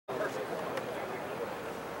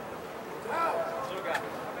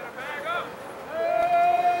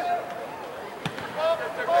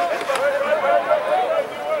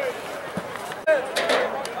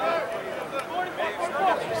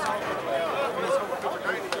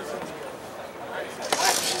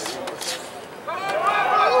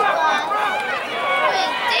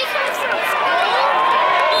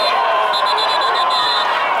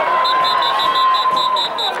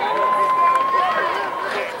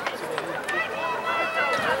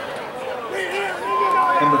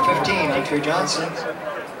number 15, Andre Johnson.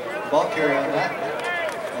 Ball carrier on that.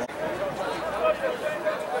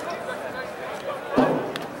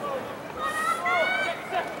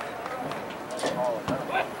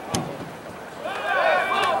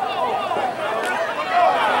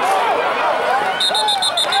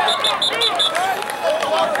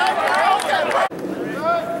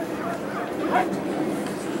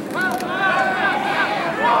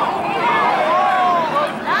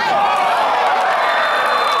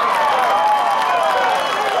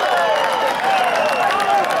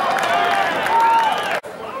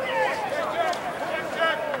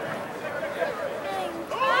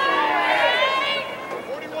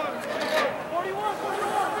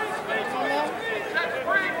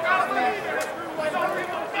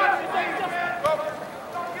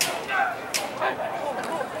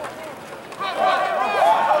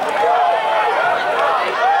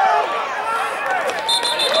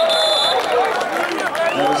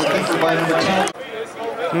 By number 10.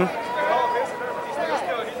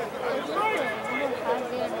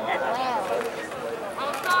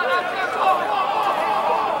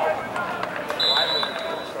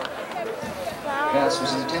 Pass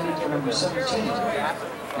was intended for number 17.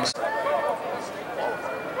 Yes.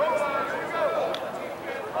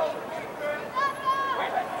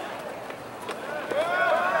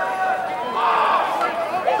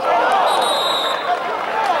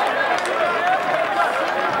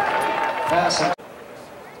 Pass.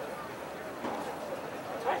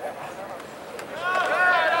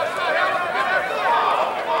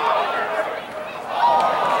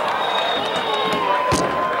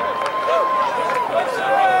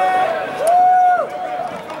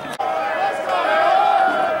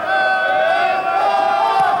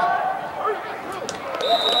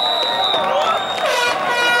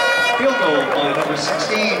 Field goal by number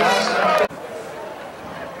 16, Austin.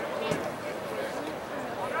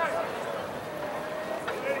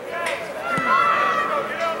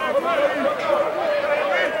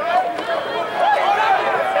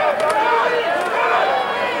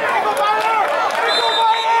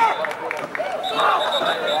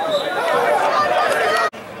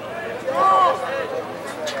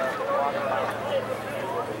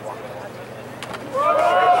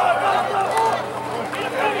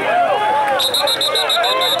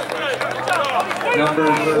 Number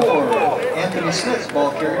 4, Anthony Smith,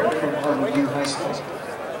 ball carrier from Harborview High School.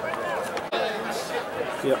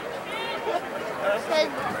 Yep.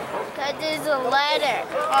 Because there's a letter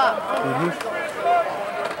up.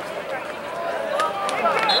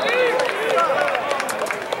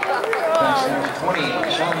 Pass number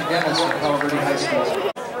 20, Sean Dennis from Harborview High School.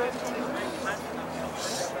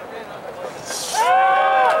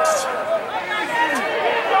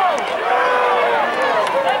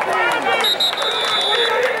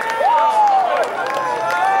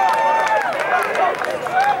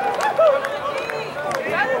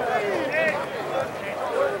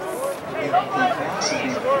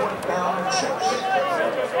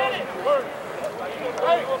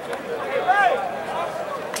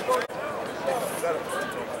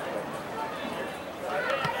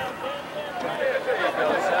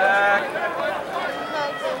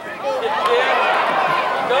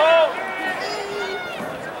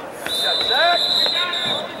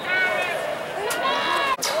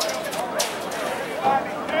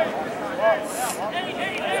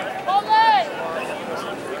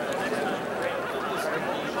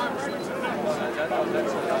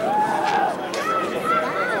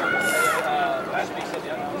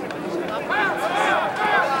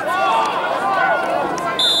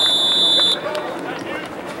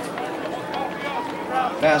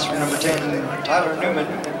 Pass for number 10, Tyler Newman,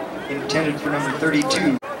 intended for number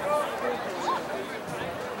 32.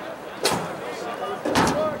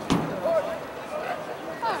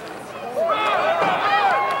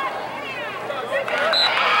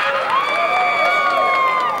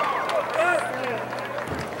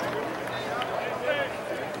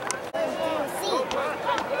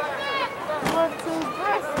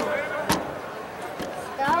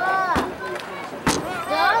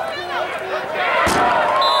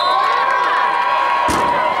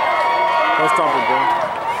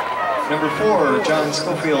 Number 4, John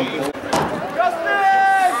Schofield. Justin!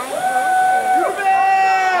 You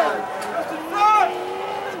man!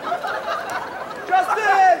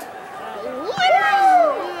 Justin!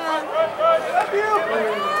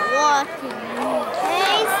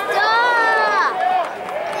 Hey, stop!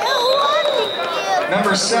 They're watching you.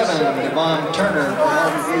 Number 7, Devon Turner from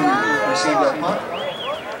Harborview received that punt.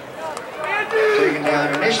 Taken down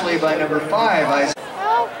initially by number 5, Isaac.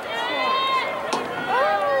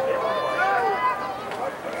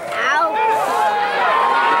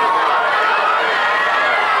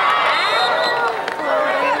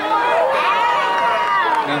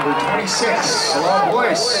 26, Salah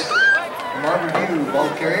Boyce from Harborview, ball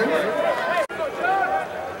carrier.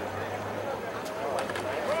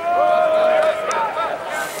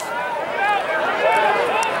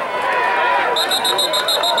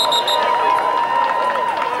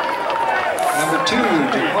 Number 2,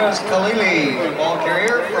 Jaquez Khalili, ball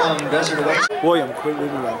carrier from Desert Oasis. William, quit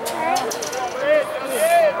leaving alone.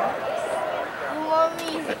 You want me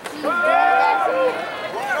to keep doing that for you?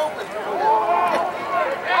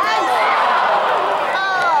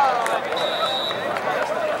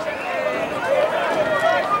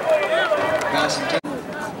 Passing to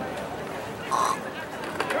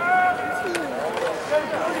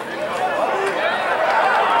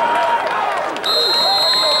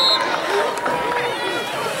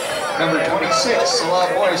number 26, Salah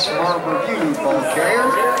Boyce from Harborview, ball carrier.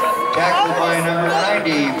 Tackled by number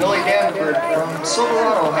 90, Billy Danford from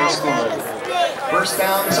Silverado High School. First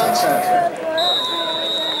down, Sunset.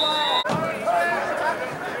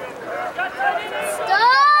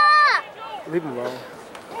 Stop! Leave him alone.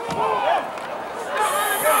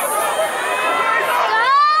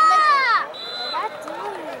 Stop!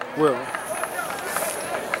 Will.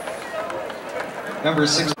 Number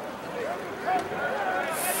 6.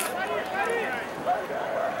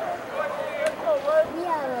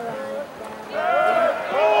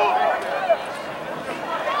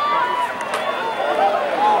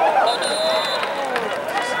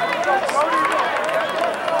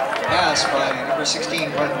 Pass by number 16,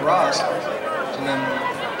 Martin Ross, to number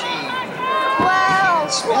 14,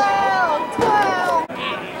 Smith. 12.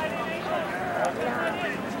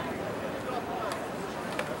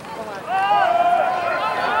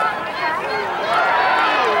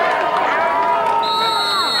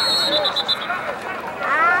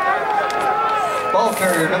 Ball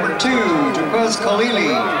carrier number 2, Jaquez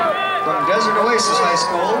Khalili from Desert Oasis High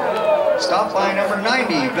School. Stopped by number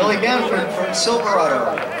 90, Billy Danford from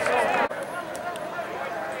Silverado.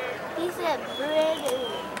 He said British.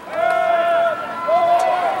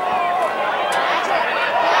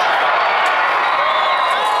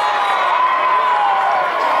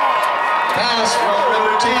 Pass from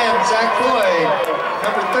number 10, Zach Floyd.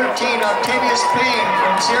 Number 13, Octavius Payne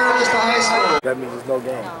from Sierra Vista High School. That means there's no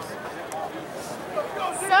games.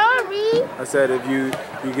 Sorry. I said if you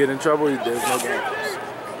get in trouble, there's no games.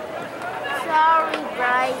 Sorry,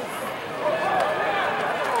 Bryce.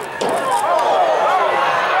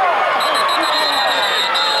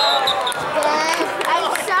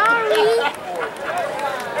 I'm sorry.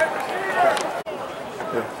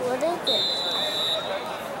 What is it?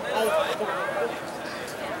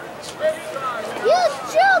 You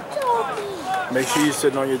choked on me. Make sure you're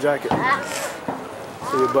sitting on your jacket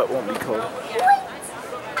so your butt won't be cold. Wait,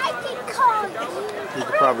 I can call you. You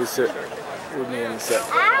could probably sit with me in the set.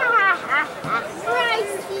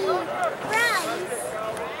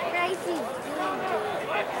 Pricey.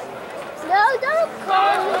 No, don't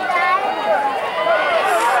call me that.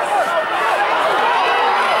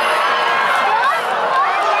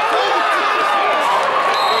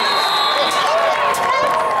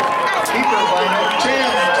 Keeper by number 10,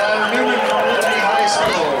 Tyler Newman from Liberty High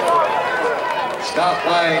School. Stopped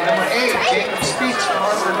by number 8, Jacob Speaks from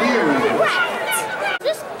Harborview.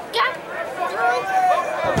 Just got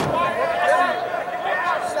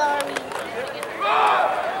sorry.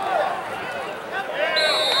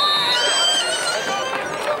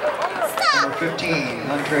 Number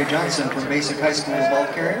 15, Andre Johnson from Basic High School ball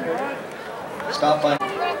carrier. Stopped by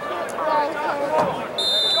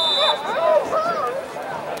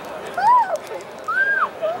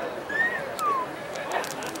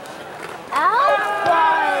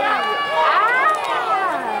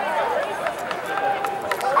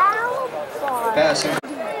passing.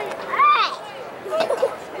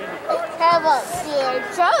 How about fear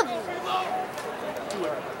trouble?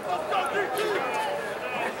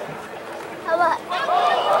 How about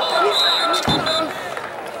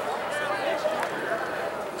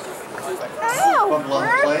Fumble on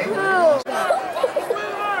the play.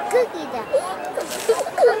 Cookie down.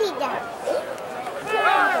 Cookie down.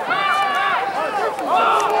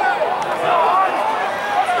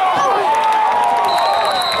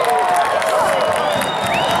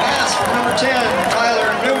 Pass from number 10,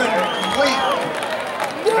 Tyler Newman, complete.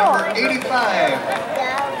 Number 85.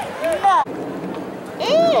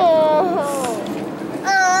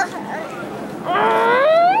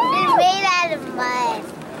 It's made out of mud.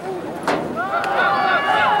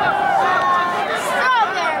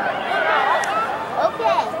 Strawberry.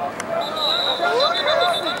 Okay. So what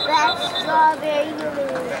is the best strawberry you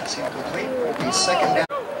mean? Pass incomplete. Will be second down.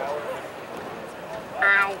 I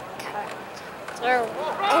can't do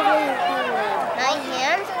everything with my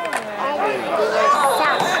hands.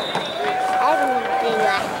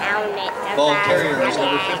 Ball carrier is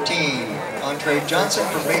number 15, Andre Johnson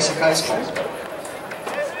from Basic High School.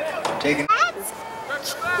 Taken.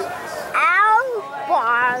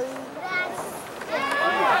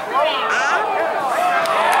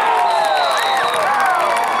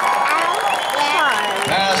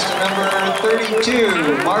 Pass to number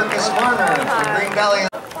 32, Marcus Marner from Green Valley.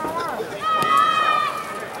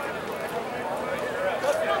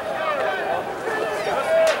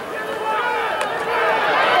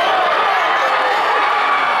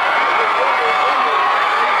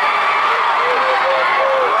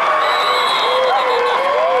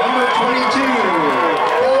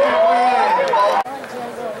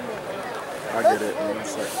 I get it. In a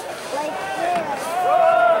sec. Like this.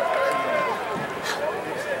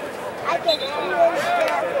 I can feel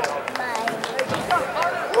my.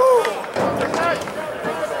 Ooh.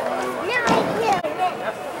 Now I hear it.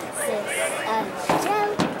 Six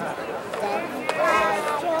jump. Then I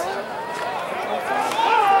jump.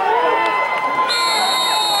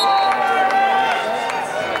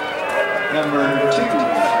 Number 2,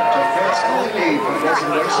 Jeffrey Scully from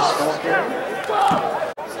Desert Oasis ball carrier.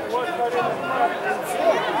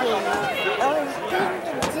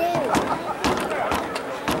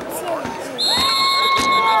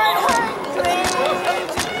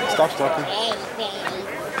 Stop talking.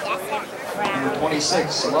 Number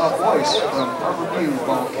 26, Love Voice from Harborview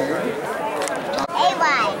ball carrier.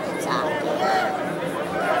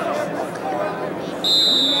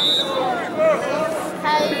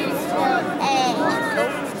 How do you spell A?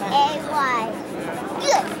 A-Y.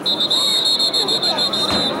 Good.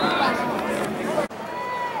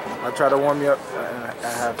 I try to warm you up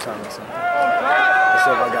at halftime or something. Let's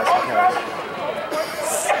see if I got some cash.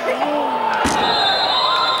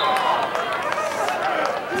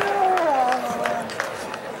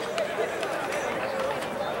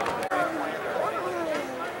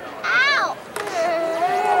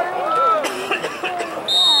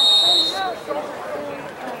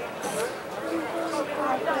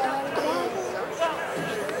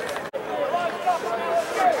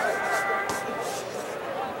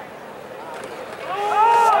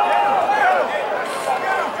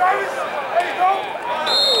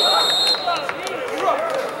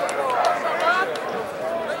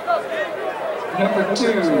 Number 2,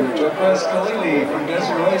 Jeffrey Scully from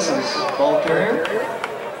Desert Oasis ball carrier.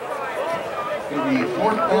 It'll be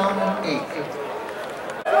 4th down and 8.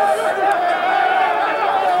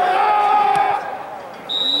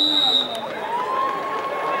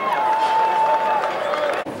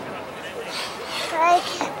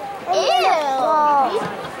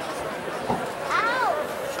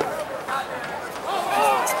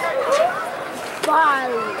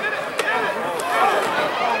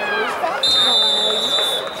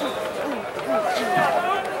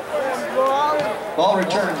 Ball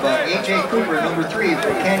returned by A.J. Cooper, number 3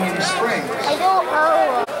 from Canyon Springs. I don't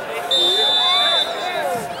know.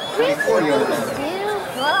 24-yard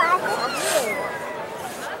line.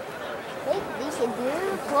 We should do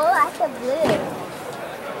pull at the blue.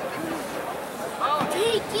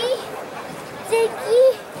 Tiki, tiki,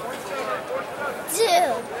 two.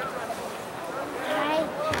 Right,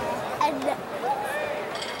 and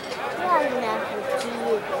one after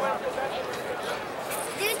two.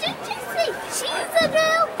 Did you just say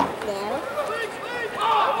cheese-a-doo? No.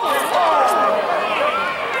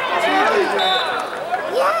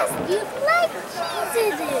 Yes, you like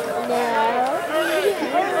cheese-a-doo. No.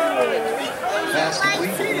 Pass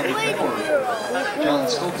complete to number 4, John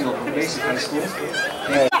Schofield from Basic High School.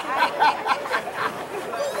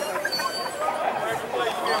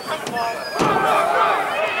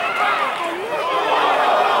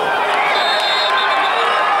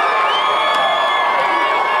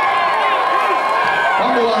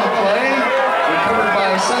 Fumble on the play, recovered by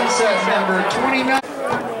Sunset number 29.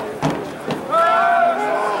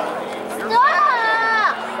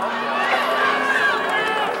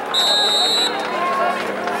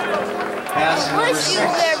 Pass number 6,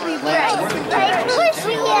 Lance Worthington. I push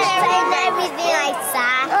you and everything I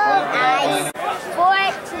saw. I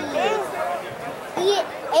 14.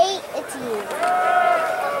 18.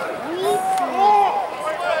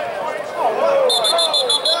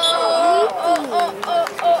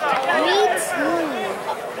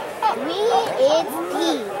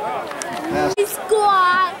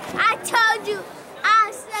 Squad, I told you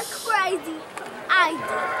I said crazy. I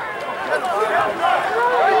did.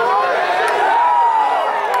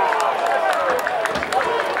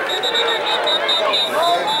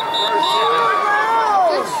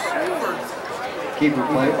 Keeper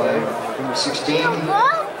play by number 16,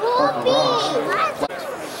 Parker Ross.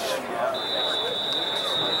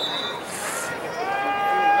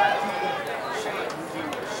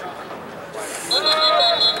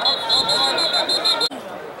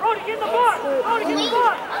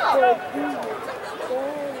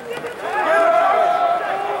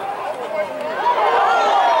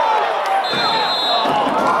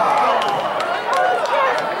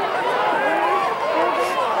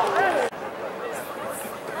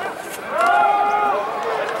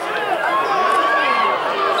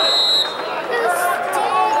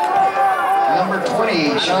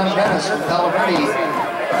 Dennis from Palo Verde.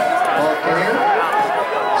 Ball carrier.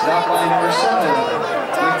 Stop by number 7.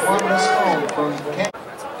 With 1 missed home from Kent.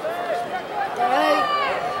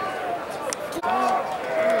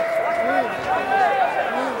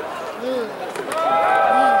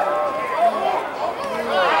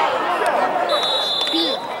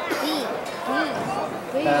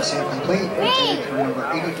 Pass incomplete. Intended for number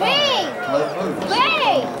 85. Club moves.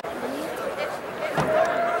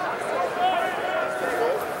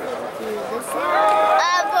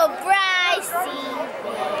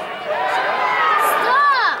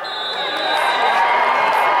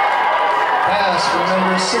 Pass for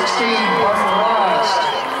number 16, Parker Rost.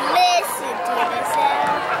 Listen to the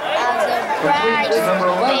sound of the Complete to number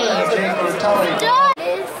 11, Jake Rotelli.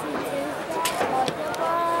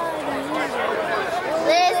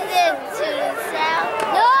 Listen to the sound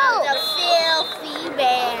of the filthy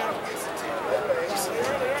band.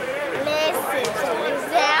 Listen to the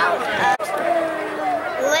sound of.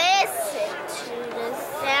 Listen to the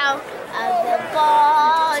sound of the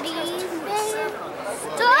bodies band.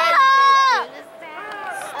 Stop!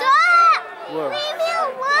 Stop! What? Leave me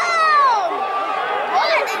alone!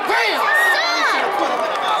 What? Stop!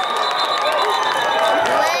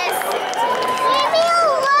 Listen to leave me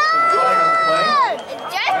alone!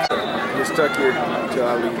 You're stuck here until I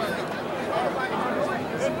leave.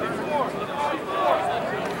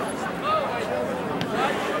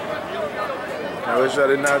 I wish I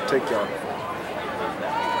did not take y'all.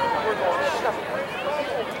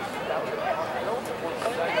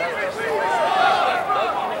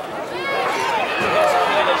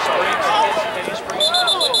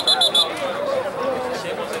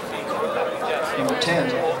 Number 10,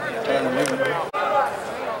 Tyler Newman.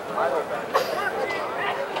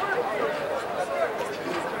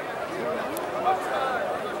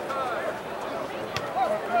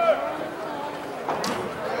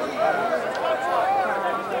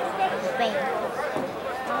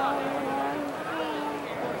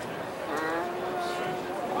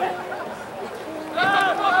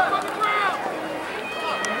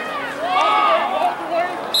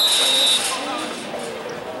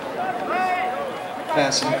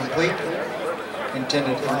 Pass incomplete.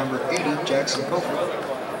 Intended for number 80, Jackson Copeland.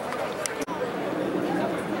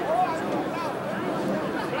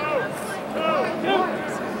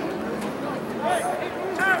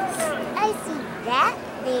 I see that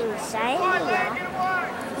thing shining now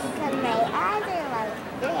because my eyes are like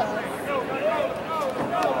this.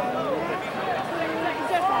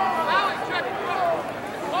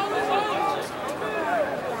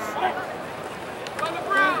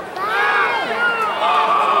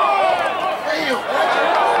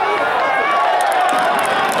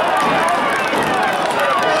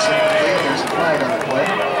 Pass incomplete. There's a flag on the play.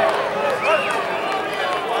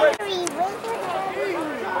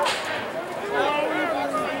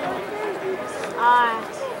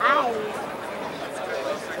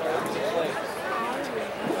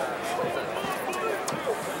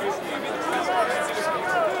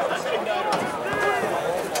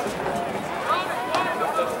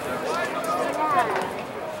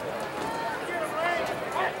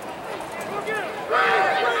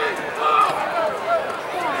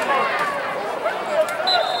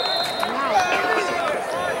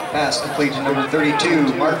 Pass complete to number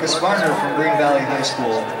 32, Marcus Varner from Green Valley High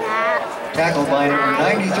School. Tackled by number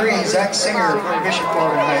 93, Zach Singer from Bishop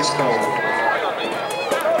Morgan High School.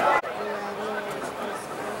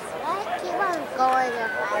 I keep on going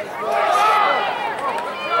if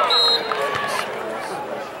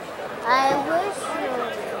I wish you.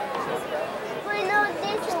 Wait, no,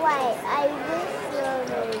 this way. I wish you.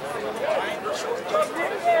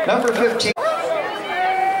 Number 15.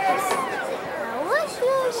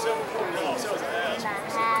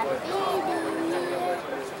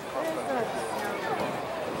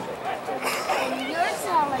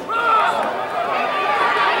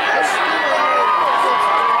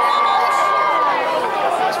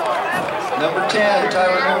 Number 10,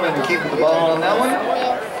 Tyler Newman keeping the ball on that one.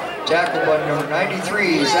 Tackled by number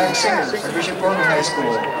 93, Zach Singer from Bishop Morgan High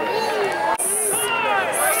School.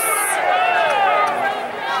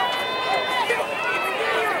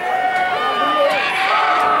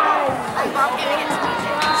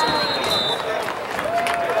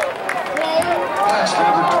 Pass to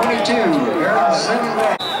number 22, Aaron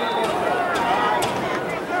Zimmerman.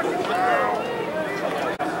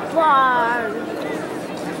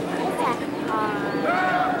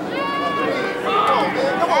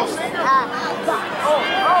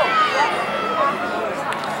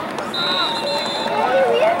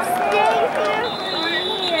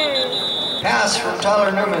 Pass from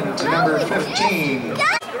Tyler Newman to number 15.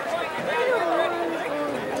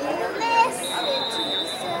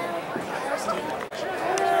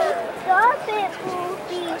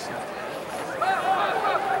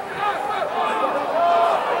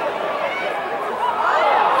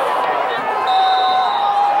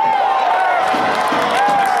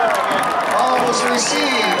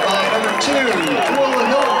 received by number 2, Jewel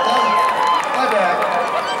Hill. My bad.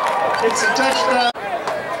 It's a touchdown.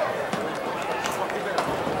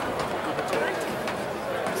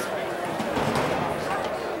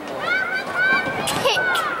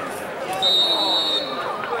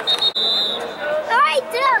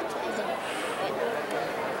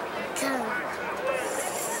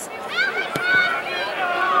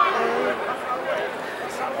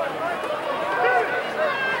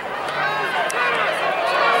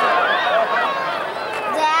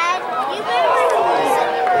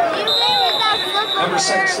 Number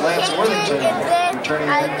 6, Lance Worthington, returning.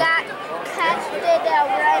 I got casted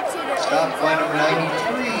right to the Stopped by number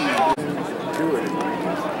 93. Do it.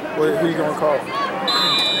 Who you gonna call?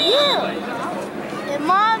 You and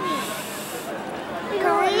mommy. You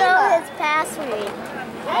don't know his password.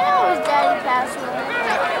 I know his daddy's password.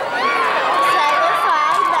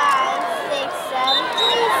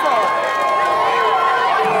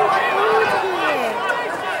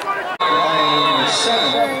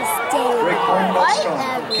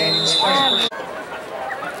 759 Springs.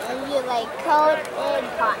 And you like cold and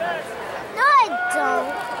hot. No, I don't.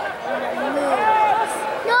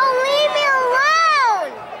 No, leave me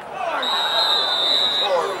alone.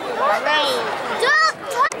 Don't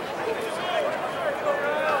touch.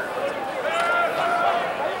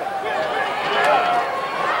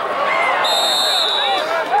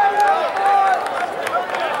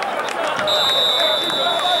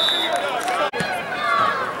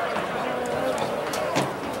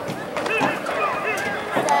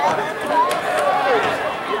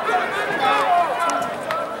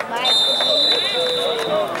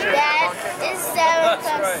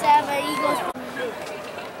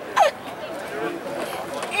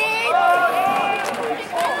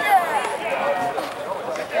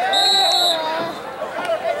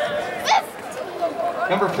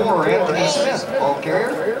 Number 4, Anthony Smith, ball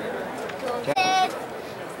carrier.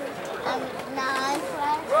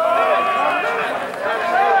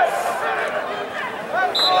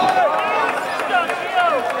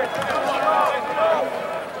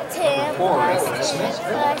 Number 4, Anthony Smith,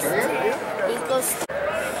 ball carrier.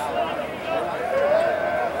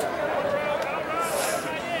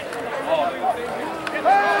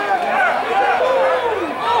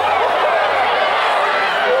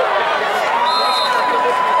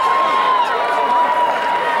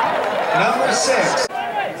 Number 6.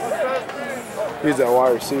 He's that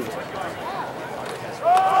wide receiver.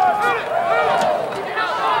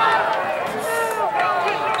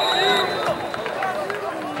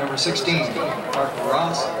 Number 16, Parker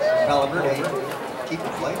Ross, Palo Verde, keep the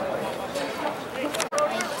play.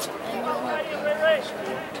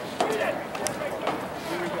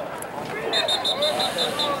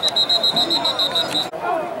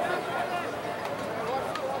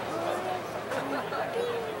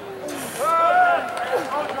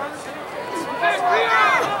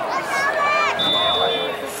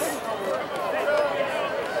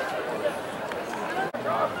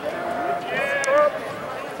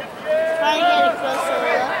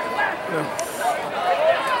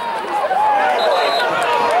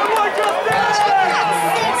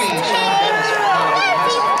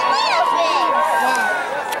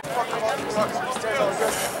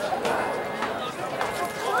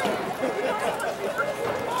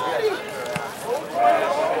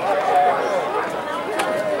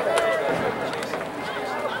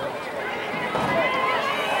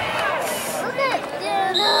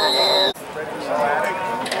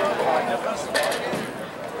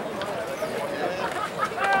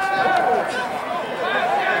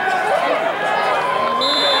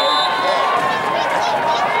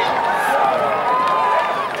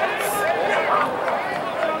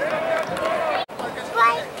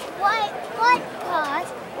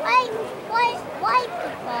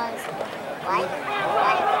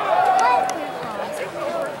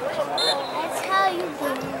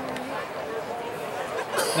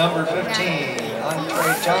 Number 15,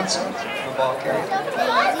 Andre Johnson, the ball carrier.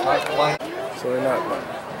 So they're not.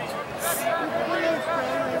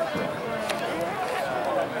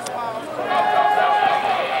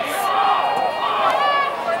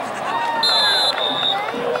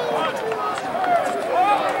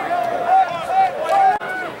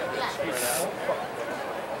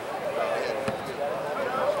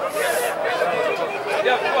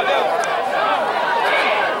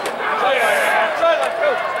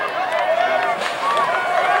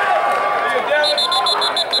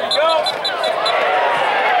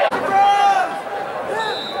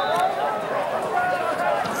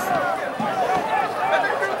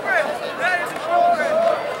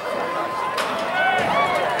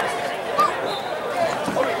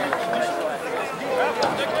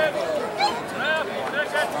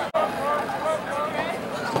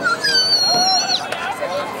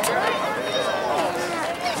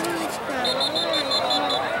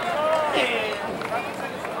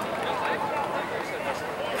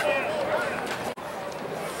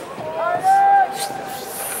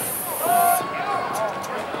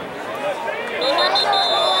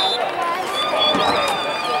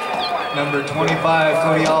 25,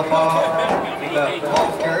 Cody Alpha, the ball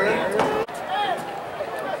carrier.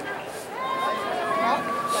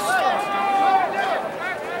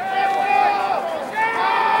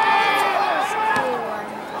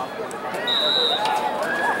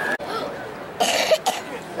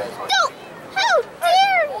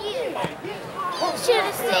 Should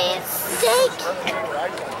have said steak.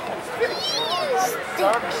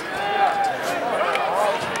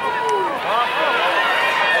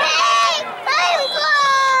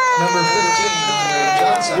 Number 15,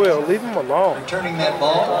 Johnson. Will, leave him alone. Returning that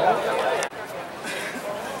ball.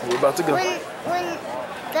 We're about to go. When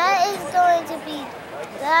that is going to be,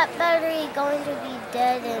 that battery going to be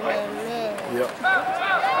dead in a minute. Yep.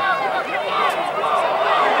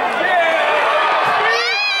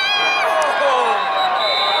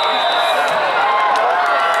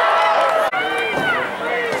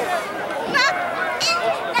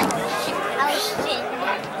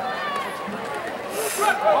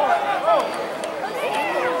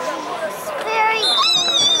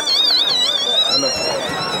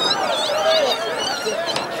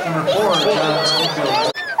 Number 4, John Schofield.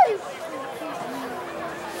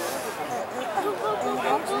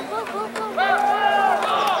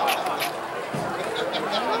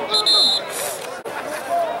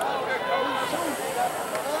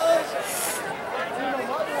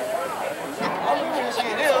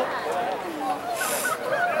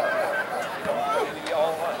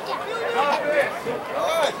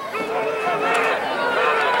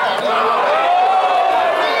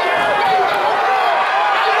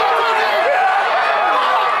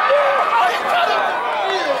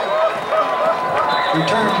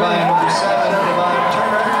 Returned by number 7, Devon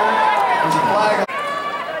Turner. There's a flag.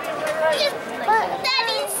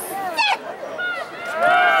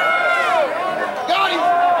 Got him!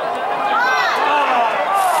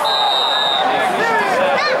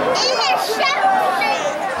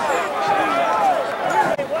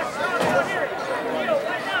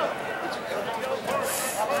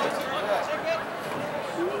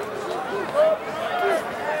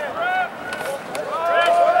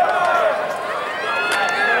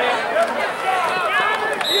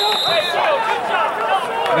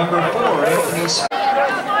 Number 4, Anthony Smith.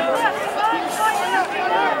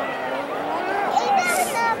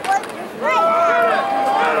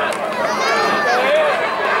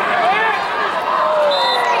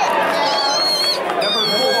 Number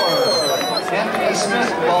 4, Anthony Smith,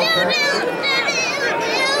 ball carrier.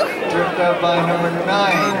 Tripped up by number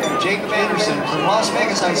 9, Jake Anderson from Las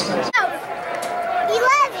Vegas High School. 11.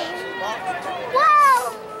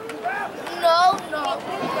 Whoa! No.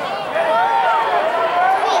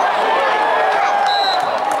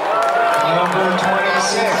 Number 26,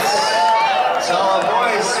 Solid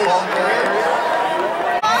Voice, ball carrier.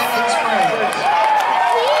 And it's Springs.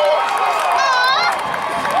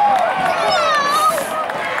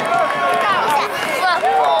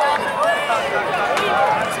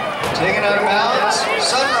 Taken out of bounds,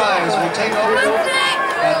 Sunrise will take over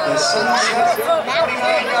at the Sunset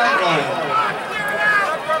 29-yard line.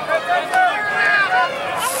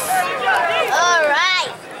 All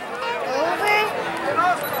right. Over.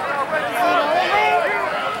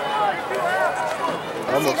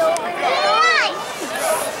 Almost.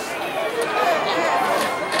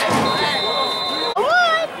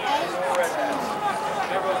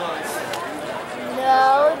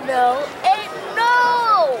 No, and no.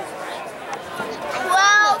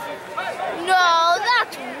 Well, no,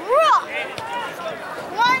 that's wrong.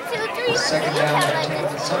 1, 2, 3. Second down,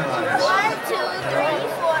 taken Sunrise. 1, 2, 3,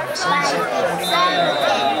 4, 5, 6, 7,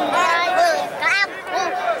 8, 9, 10.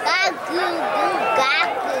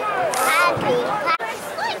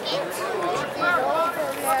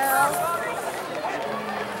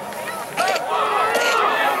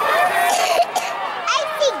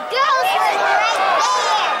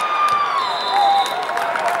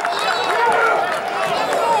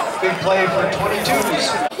 Big play for 22s.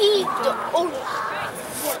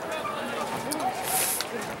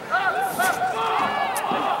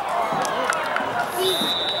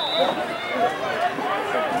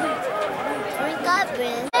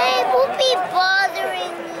 Hey, who'll be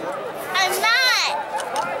bothering me? I'm not.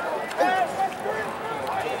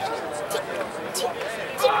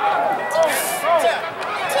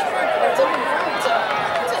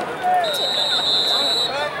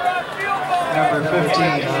 Number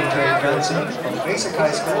 15, Andre Johnson from Basic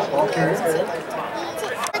High School, ball carrier.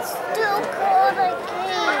 It's still cold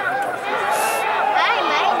again. Hi,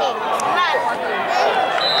 my name is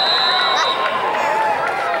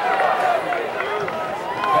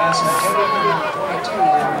Pass intended for number 22,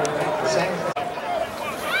 same.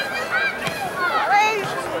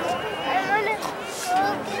 I'm gonna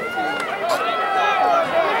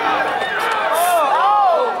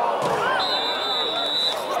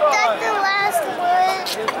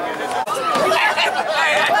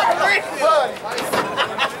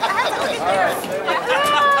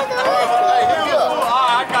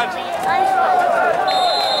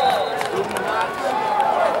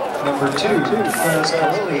Number 2, Dennis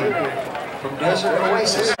Khalili from Desert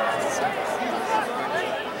Oasis.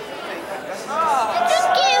 Just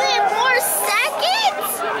give it more seconds.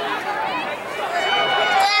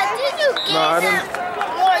 Dad, did you give him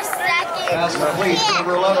more seconds? Pass complete.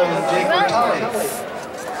 Number 11, Jake Bertali.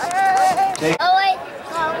 Oh wait,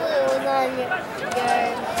 probably was on your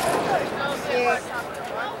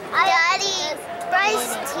Daddy,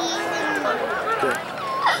 Bryce teasing me.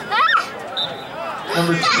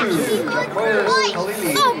 Number 2,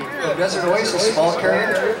 Khalili from Desert Oasis, ball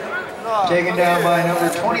carrier. Taken down by number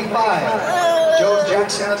 25, Joe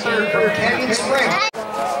Jackson III from Canyon Springs.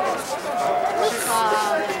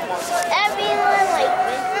 Everyone like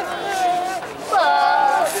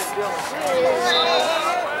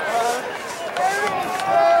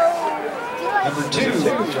Number 2,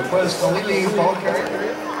 Jaquez Khalili, ball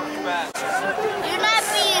carrier. You're not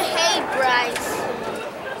being hate, Bryce.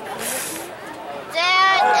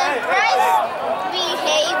 Dad and Bryce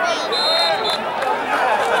behaving.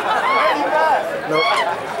 Nope.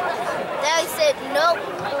 Dad said nope.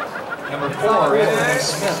 Number 4, Anthony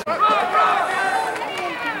Smith.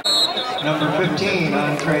 Number 15,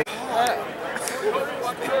 Andre.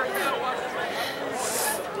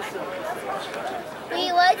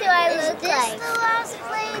 Wait, what do I look like? Is this the last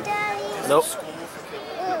play, Daddy? Nope.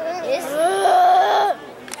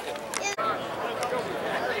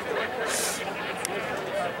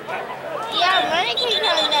 Yeah, money can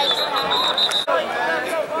come next time.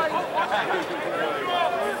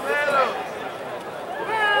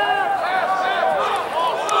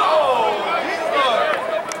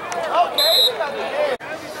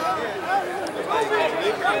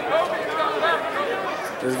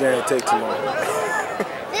 This game take too long.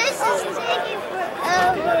 This is taking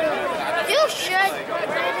forever. You should.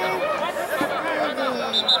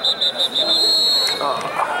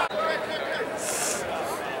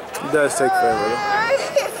 It does take forever.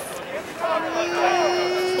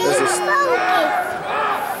 This is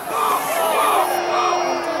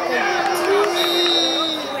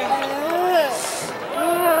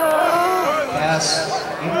Pass.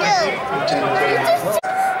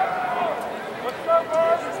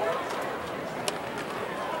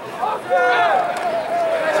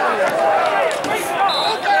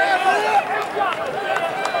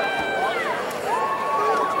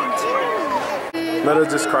 let her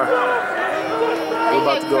just cry. We're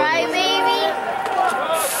about to go. Cry, baby.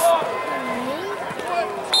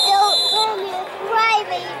 Don't call me a cry,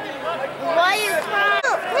 baby. Why are you crying?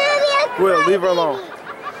 Mommy, a cry, Will, leave her alone.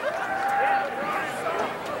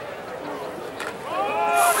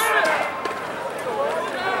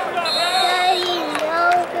 Daddy, no,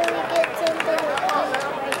 can we get something to eat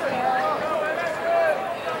right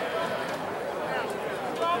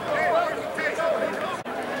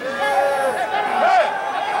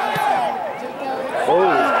Oh.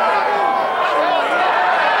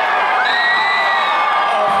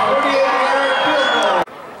 48-yard field goal.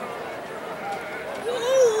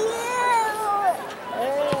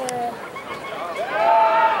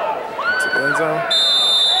 End zone.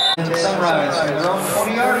 And Sunrise from their own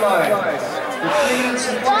 20-yard line. With 3 minutes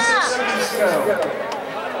and 26 seconds to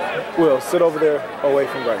go. Will, sit over there away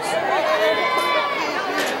from Bryce.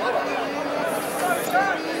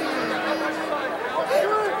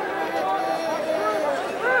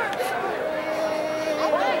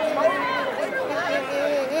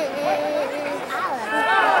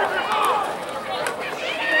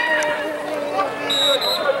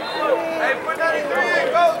 Hey, put that in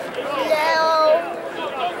 3 go.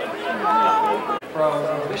 From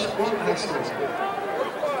Bishop High School.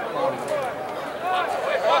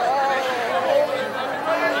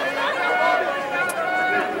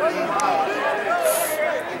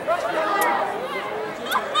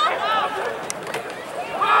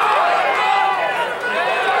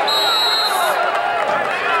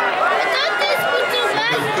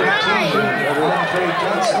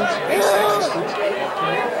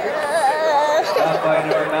 Stop by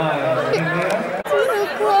number 9. Too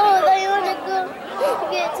cold. I want to go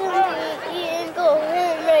get something to eat and go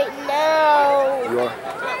home right now. You are.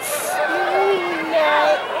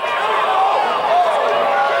 Not.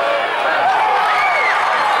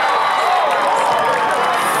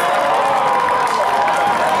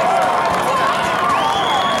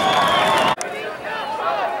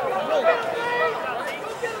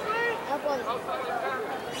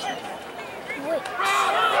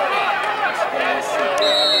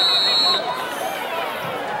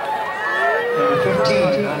 Number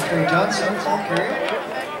 15, Andre Johnson, ball carrier.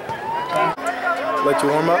 Let you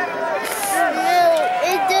warm up. No,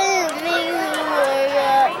 it doesn't make me warm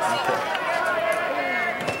up.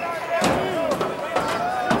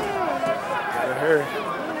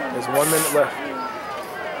 1 minute left.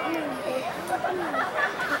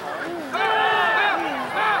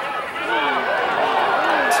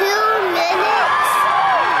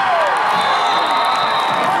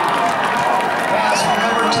 Pass from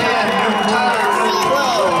number 10, Newton Tyler, number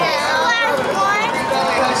 12.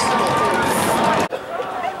 Valley High School.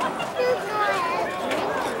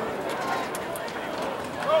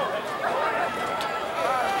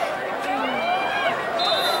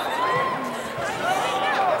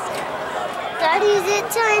 Daddy, is it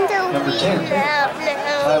time to Number 10, leave out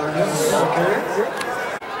now? Tyler Newton, ball carrier.